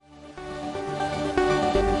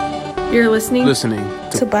You're listening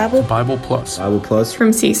to Bible Plus. Bible Plus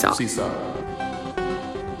from Seesaw.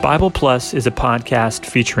 Bible Plus is a podcast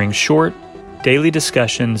featuring short, daily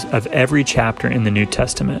discussions of every chapter in the New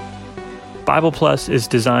Testament. Bible Plus is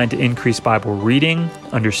designed to increase Bible reading,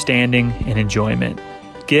 understanding, and enjoyment.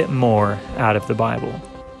 Get more out of the Bible.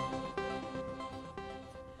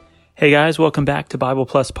 Hey guys, welcome back to Bible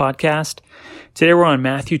Plus Podcast. Today we're on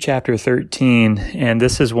Matthew chapter 13, and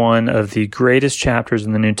this is one of the greatest chapters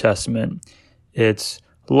in the New Testament. It's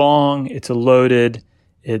long, it's loaded,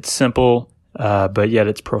 it's simple, but yet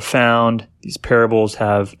it's profound. These parables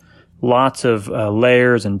have lots of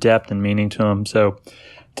layers and depth and meaning to them. So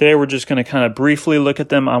today we're just going to kind of briefly look at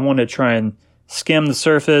them. I want to try and skim the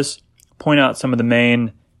surface, point out some of the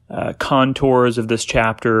main contours of this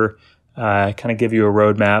chapter, kind of give you a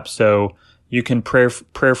roadmap so you can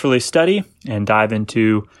prayerfully study and dive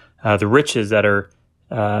into the riches that are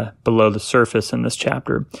below the surface in this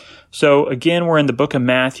chapter. So again, we're in the book of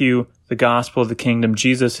Matthew, the gospel of the kingdom.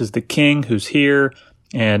 Jesus is the king who's here,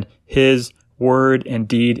 and his word and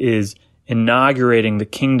deed is inaugurating the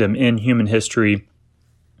kingdom in human history.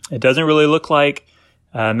 It doesn't really look like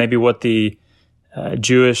maybe what the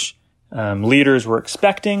Jewish leaders were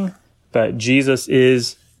expecting, but Jesus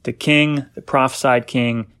is the king, the prophesied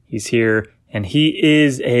king. He's here, and he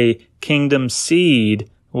is a kingdom seed,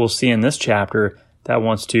 we'll see in this chapter, that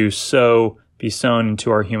wants to be sown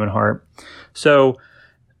into our human heart. So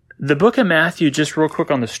the book of Matthew, just real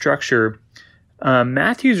quick on the structure,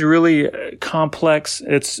 Matthew's really complex.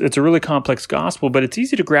 It's a really complex gospel, but it's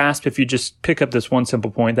easy to grasp if you just pick up this one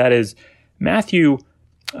simple point. That is, Matthew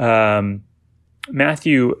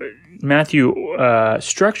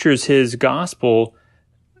structures his gospel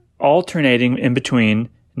alternating in between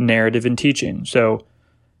narrative and teaching. So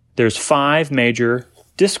there's 5 major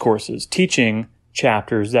discourses, teaching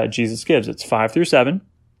chapters that Jesus gives. It's 5 through 7,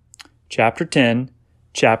 chapter 10,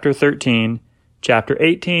 chapter 13, chapter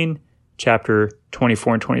 18, chapter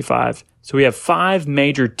 24 and 25. So we have 5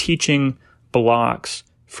 major teaching blocks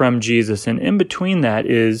from Jesus, and in between that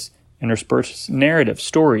is interspersed narrative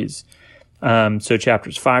stories. So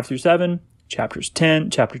chapters 5 through 7, chapter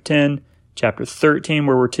 10, chapter 13,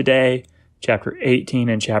 where we're today, chapter 18,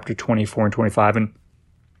 and chapter 24 and 25. And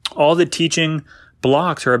all the teaching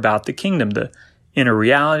blocks are about the kingdom, the inner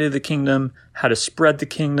reality of the kingdom, how to spread the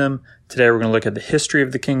kingdom. Today we're going to look at the history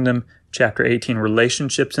of the kingdom, chapter 18,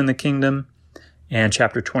 relationships in the kingdom, and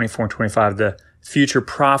chapter 24 and 25, the future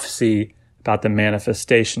prophecy about the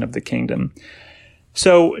manifestation of the kingdom.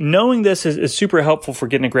 So knowing this is super helpful for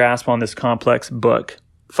getting a grasp on this complex book.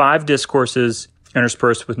 5 discourses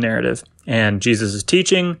interspersed with narrative. And Jesus'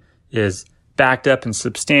 teaching is backed up and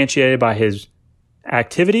substantiated by his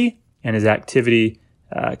activity, and his activity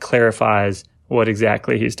clarifies what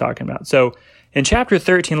exactly he's talking about. So in chapter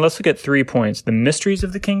 13, let's look at 3 points. The mysteries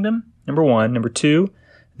of the kingdom, number 1. Number 2,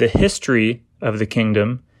 the history of the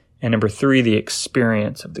kingdom. And number 3, the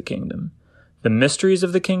experience of the kingdom. The mysteries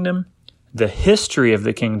of the kingdom, the history of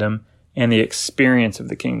the kingdom, and the experience of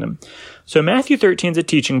the kingdom. So Matthew 13 is a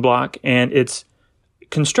teaching block, and it's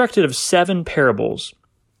constructed of 7 parables.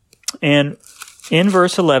 And in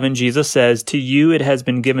verse 11, Jesus says, "To you it has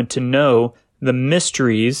been given to know the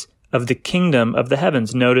mysteries of the kingdom of the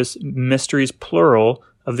heavens." Notice mysteries plural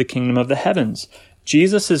of the kingdom of the heavens.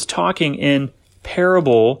 Jesus is talking in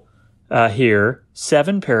parable here,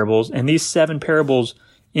 7 parables, and these 7 parables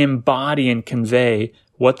embody and convey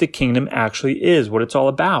what the kingdom actually is, what it's all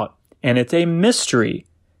about. And it's a mystery.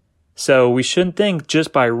 So we shouldn't think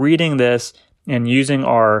just by reading this and using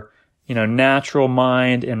our natural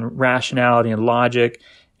mind and rationality and logic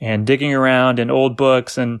and digging around in old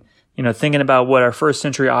books and thinking about what our first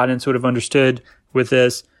century audience would have understood with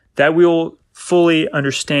this, that we will fully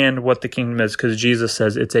understand what the kingdom is, because Jesus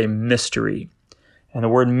says it's a mystery. And the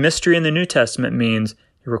word mystery in the New Testament means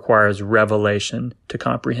it requires revelation to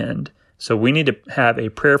comprehend. So we need to have a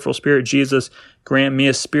prayerful spirit. Jesus, grant me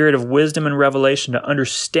a spirit of wisdom and revelation to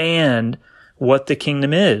understand what the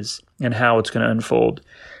kingdom is and how it's going to unfold.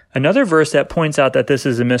 Another verse that points out that this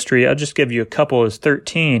is a mystery, I'll just give you a couple, is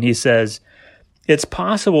 13. He says, "It's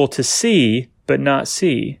possible to see, but not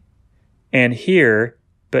see, and hear,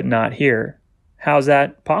 but not hear." How's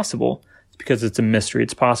that possible? It's because it's a mystery.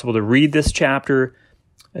 It's possible to read this chapter.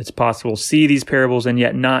 It's possible to see these parables and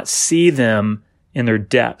yet not see them in their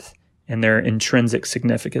depth and their intrinsic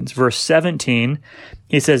significance. Verse 17,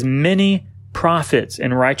 he says, "Many prophets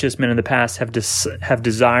and righteous men in the past have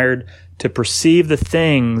desired to perceive the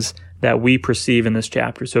things that we perceive in this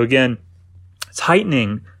chapter." So again, it's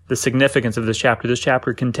heightening the significance of this chapter. This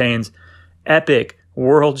chapter contains epic,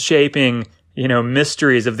 world-shaping,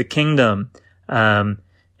 mysteries of the kingdom.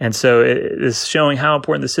 And so it is showing how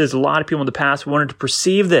important this is. A lot of people in the past wanted to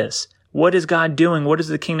perceive this. What is God doing? What is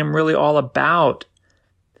the kingdom really all about?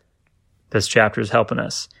 This chapter is helping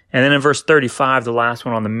us. And then in verse 35, the last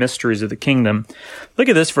one on the mysteries of the kingdom, look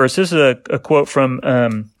at this verse. This is a quote from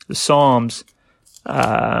the Psalms.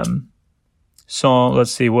 Let's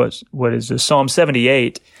see, what is this? Psalm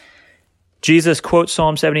 78. Jesus quotes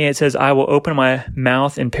Psalm 78, says, I will open my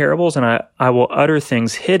mouth in parables, and I will utter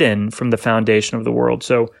things hidden from the foundation of the world.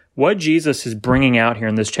 So what Jesus is bringing out here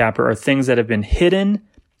in this chapter are things that have been hidden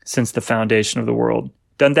since the foundation of the world.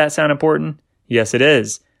 Doesn't that sound important? Yes, it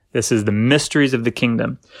is. This is the mysteries of the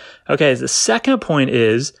kingdom. Okay, the second point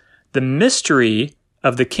is the mystery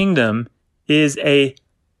of the kingdom is a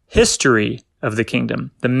history of the kingdom.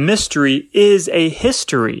 The mystery is a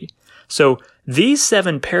history. So these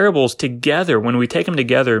 7 parables together, when we take them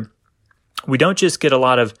together, we don't just get a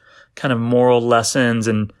lot of kind of moral lessons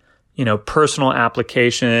and, personal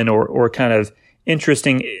application or kind of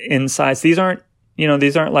interesting insights. These aren't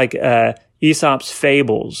like Aesop's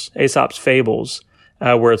fables,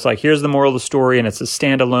 where it's like, here's the moral of the story and it's a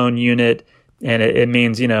standalone unit and it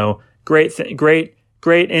means,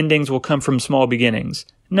 great endings will come from small beginnings.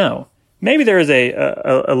 No. Maybe there is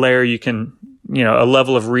a layer you can, a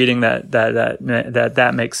level of reading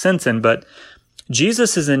that makes sense in, but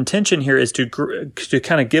Jesus' intention here is to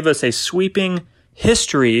kind of give us a sweeping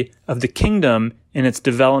history of the kingdom in its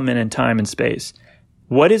development in time and space.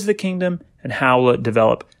 What is the kingdom and how will it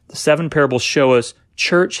develop? The 7 parables show us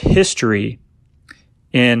church history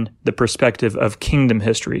in the perspective of kingdom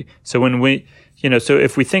history. So so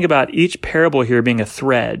if we think about each parable here being a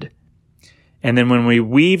thread, and then when we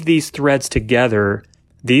weave these threads together,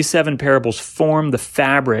 these 7 parables form the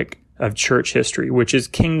fabric of church history, which is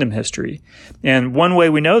kingdom history. And one way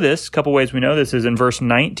we know this, a couple ways we know this, is in verse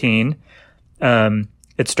 19.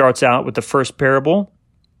 It starts out with the first parable.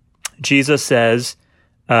 Jesus says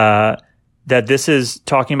that this is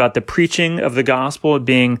talking about the preaching of the gospel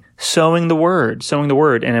being sowing the word.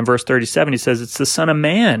 And in verse 37, he says it's the Son of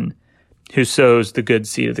Man who sows the good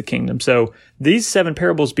seed of the kingdom. So these 7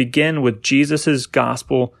 parables begin with Jesus'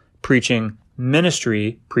 gospel preaching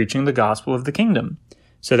ministry, preaching the gospel of the kingdom.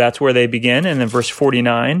 So that's where they begin. And in verse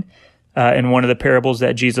 49, in one of the parables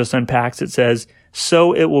that Jesus unpacks, it says,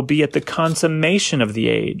 so it will be at the consummation of the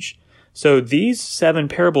age. So these 7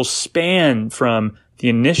 parables span from the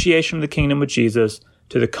initiation of the kingdom with Jesus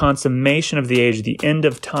to the consummation of the age, the end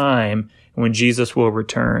of time when Jesus will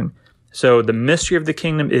return. So the mystery of the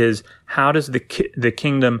kingdom is, how does the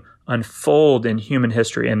kingdom unfold in human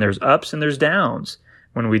history? And there's ups and there's downs.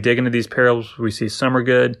 When we dig into these parables, we see some are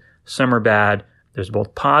good, some are bad. There's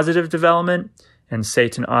both positive development, and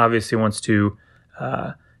Satan obviously wants to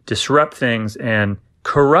disrupt things and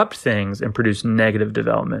corrupt things and produce negative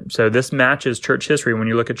development. So this matches church history. When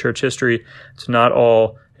you look at church history, it's not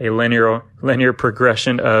all a linear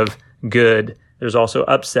progression of good. There's also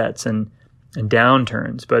upsets and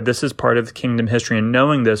downturns, but this is part of the kingdom history, and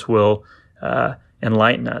knowing this will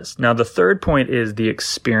enlighten us. Now, the third point is the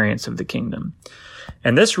experience of the kingdom.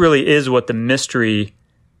 And this really is what the mystery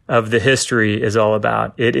of the history is all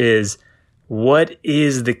about. It is, what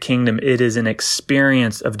is the kingdom? It is an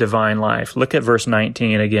experience of divine life. Look at verse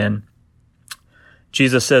 19 again.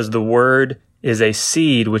 Jesus says, the word is a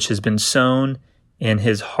seed which has been sown in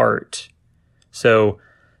his heart. So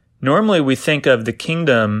normally we think of the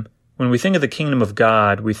kingdom, when we think of the kingdom of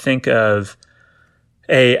God, we think of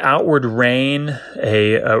a outward reign,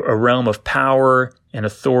 a realm of power and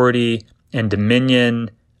authority and dominion,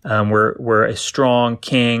 where a strong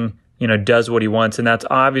king, does what he wants. And that's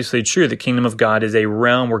obviously true. The kingdom of God is a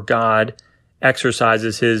realm where God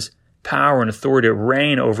exercises his power and authority to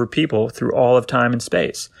reign over people through all of time and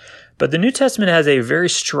space. But the New Testament has a very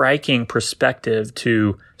striking perspective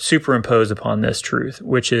to superimpose upon this truth,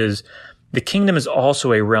 which is the kingdom is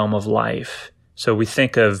also a realm of life. So we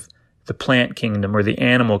think of the plant kingdom or the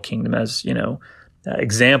animal kingdom as,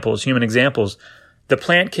 examples, human examples. The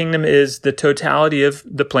plant kingdom is the totality of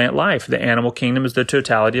the plant life. The animal kingdom is the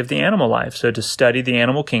totality of the animal life. So to study the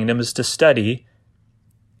animal kingdom is to study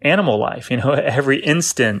animal life, every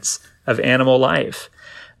instance of animal life.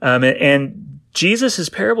 And Jesus'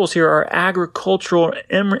 parables here are agricultural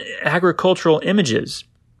images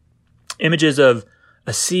of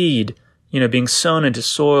a seed, being sown into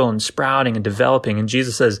soil and sprouting and developing. And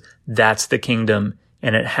Jesus says, that's the kingdom.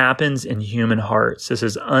 And it happens in human hearts. This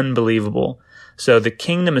is unbelievable. So the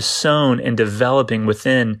kingdom is sown and developing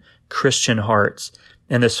within Christian hearts.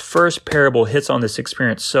 And this first parable hits on this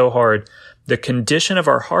experience so hard. The condition of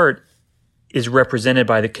our heart is represented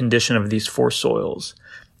by the condition of these 4 soils.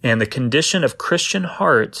 And the condition of Christian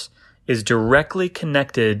hearts is directly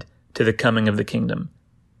connected to the coming of the kingdom.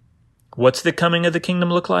 What's the coming of the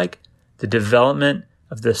kingdom look like? The development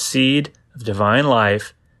of the seed of divine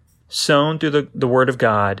life sown through the Word of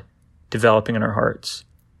God, developing in our hearts.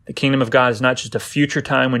 The kingdom of God is not just a future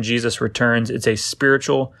time when Jesus returns. It's a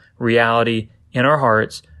spiritual reality in our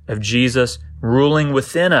hearts of Jesus ruling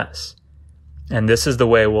within us. And this is the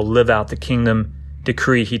way we'll live out the kingdom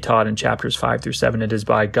decree he taught in chapters 5 through 7. It is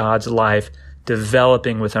by God's life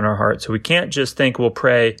developing within our hearts. So we can't just think we'll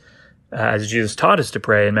pray as Jesus taught us to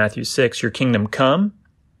pray in Matthew 6, your kingdom come,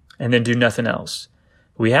 and then do nothing else.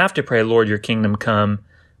 We have to pray, Lord, your kingdom come,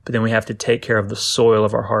 but then we have to take care of the soil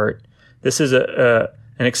of our heart. This is an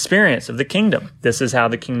experience of the kingdom. This is how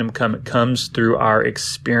the kingdom comes through our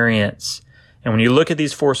experience. And when you look at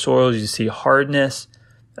these four soils, you see hardness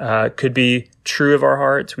could be true of our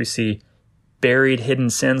hearts. We see buried, hidden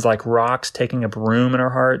sins like rocks taking up room in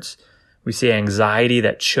our hearts. We see anxiety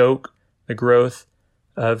that choke the growth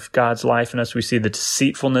of God's life in us. We see the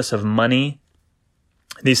deceitfulness of money.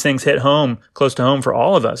 These things hit home, close to home for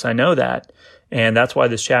all of us. I know that. And that's why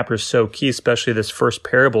this chapter is so key, especially this first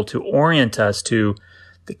parable, to orient us to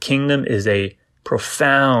the kingdom is a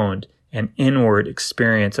profound and inward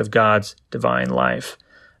experience of God's divine life.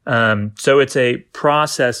 So it's a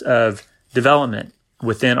process of development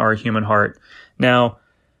within our human heart. Now,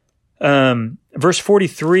 verse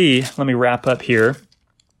 43, let me wrap up here.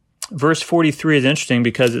 Verse 43 is interesting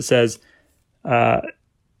because it says,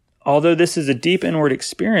 although this is a deep inward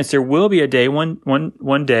experience, there will be a day,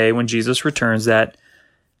 one day when Jesus returns, that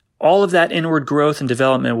all of that inward growth and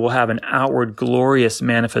development will have an outward glorious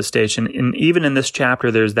manifestation. And even in this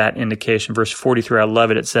chapter, there's that indication. Verse 43, I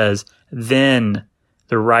love it. It says, then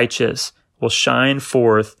the righteous will shine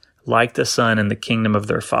forth like the sun in the kingdom of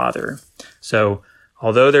their Father. So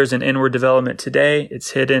although there's an inward development today,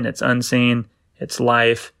 it's hidden, it's unseen, it's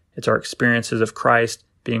life, it's our experiences of Christ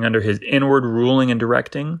being under his inward ruling and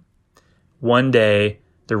directing. One day,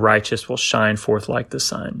 the righteous will shine forth like the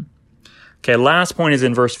sun. Okay, last point is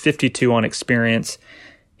in verse 52 on experience.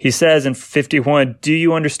 He says in 51, do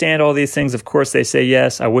you understand all these things? Of course, they say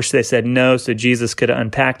yes. I wish they said no, so Jesus could have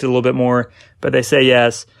unpacked it a little bit more, but they say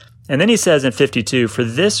yes. And then he says in 52, for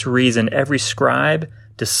this reason, every scribe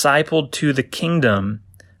discipled to the kingdom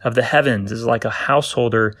of the heavens is like a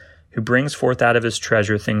householder who brings forth out of his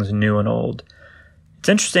treasure things new and old. It's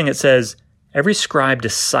interesting, it says, every scribe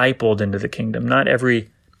discipled into the kingdom, not every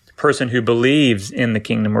person who believes in the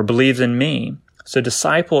kingdom or believes in me. So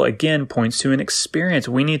disciple, again, points to an experience.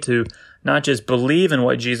 We need to not just believe in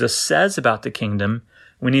what Jesus says about the kingdom,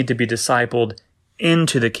 we need to be discipled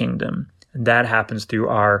into the kingdom. And that happens through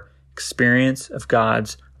our experience of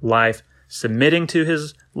God's life, submitting to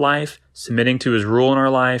his life, submitting to his rule in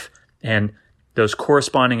our life, and those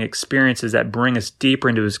corresponding experiences that bring us deeper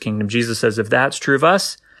into his kingdom. Jesus says, if that's true of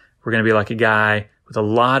us, we're going to be like a guy with a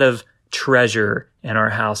lot of treasure in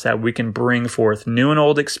our house that we can bring forth new and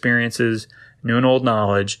old experiences, new and old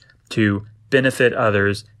knowledge to benefit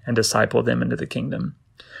others and disciple them into the kingdom.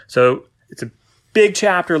 So it's a big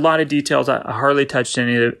chapter, a lot of details. I hardly touched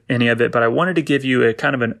any of it, but I wanted to give you a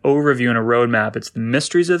kind of an overview and a roadmap. It's the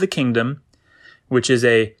mysteries of the kingdom, which is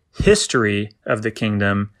a history of the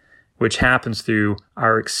kingdom, which happens through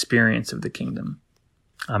our experience of the kingdom.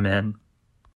 Amen.